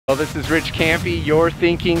Well, this is Rich Campy, your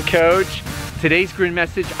thinking coach. Today's grid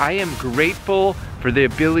message: I am grateful for the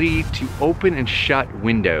ability to open and shut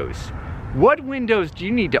windows. What windows do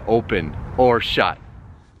you need to open or shut?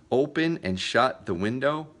 Open and shut the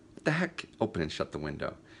window? What the heck? Open and shut the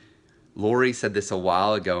window. Lori said this a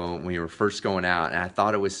while ago when we were first going out, and I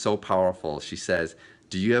thought it was so powerful. She says,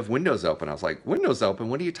 do you have windows open? I was like, windows open?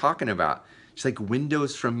 What are you talking about? She's like,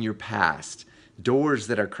 windows from your past, doors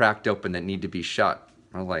that are cracked open that need to be shut.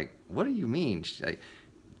 I was like, what do you mean? She's like,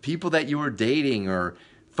 people that you were dating or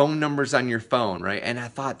phone numbers on your phone, right? And I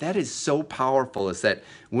thought that is so powerful, is that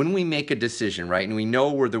when we make a decision, right, and we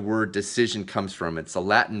know where the word decision comes from, it's a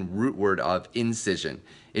Latin root word of incision.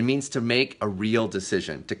 It means to make a real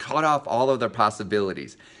decision, to cut off all other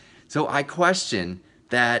possibilities. So I question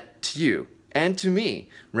that to you and to me,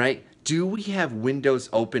 right? Do we have windows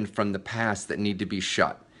open from the past that need to be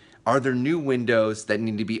shut? Are there new windows that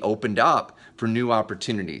need to be opened up for new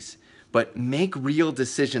opportunities? But make real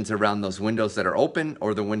decisions around those windows that are open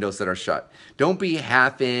or the windows that are shut. Don't be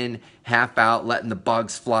half in, half out, letting the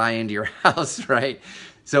bugs fly into your house, right?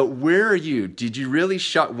 So where are you? Did you really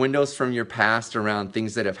shut windows from your past around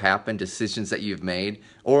things that have happened, decisions that you've made?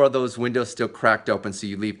 Or are those windows still cracked open so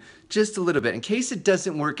you leave just a little bit? In case it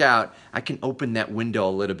doesn't work out, I can open that window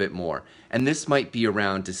a little bit more. And this might be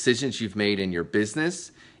around decisions you've made in your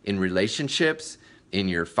business, in relationships, in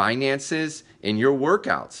your finances, in your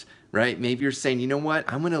workouts, right? Maybe you're saying, you know what?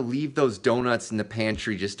 I'm gonna leave those donuts in the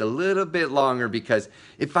pantry just a little bit longer because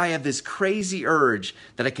if I have this crazy urge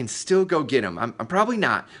that I can still go get them. I'm probably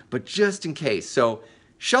not, but just in case. So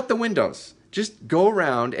shut the windows. Just go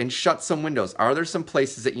around and shut some windows. Are there some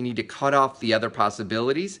places that you need to cut off the other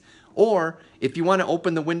possibilities? Or if you wanna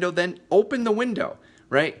open the window, then open the window,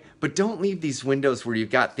 right? But don't leave these windows where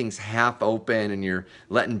you've got things half open and you're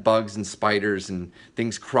letting bugs and spiders and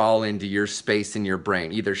things crawl into your space in your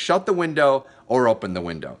brain. Either shut the window or open the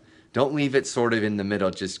window. Don't leave it sort of in the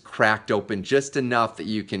middle, just cracked open just enough that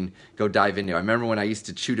you can go dive into. I remember when I used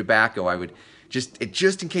to chew tobacco, I would just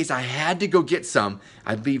in case I had to go get some,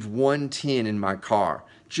 I'd leave one tin in my car,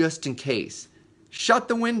 just in case. Shut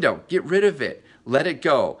the window, get rid of it, let it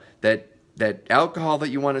go. That alcohol that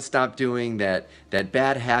you want to stop doing, that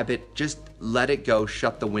bad habit, just let it go,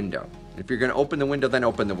 shut the window. If you're going to open the window, then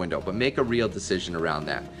open the window, but make a real decision around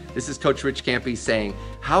that. This is Coach Rich Campy saying,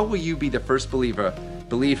 how will you be the first believer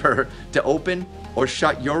to open or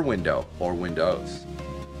shut your window or windows?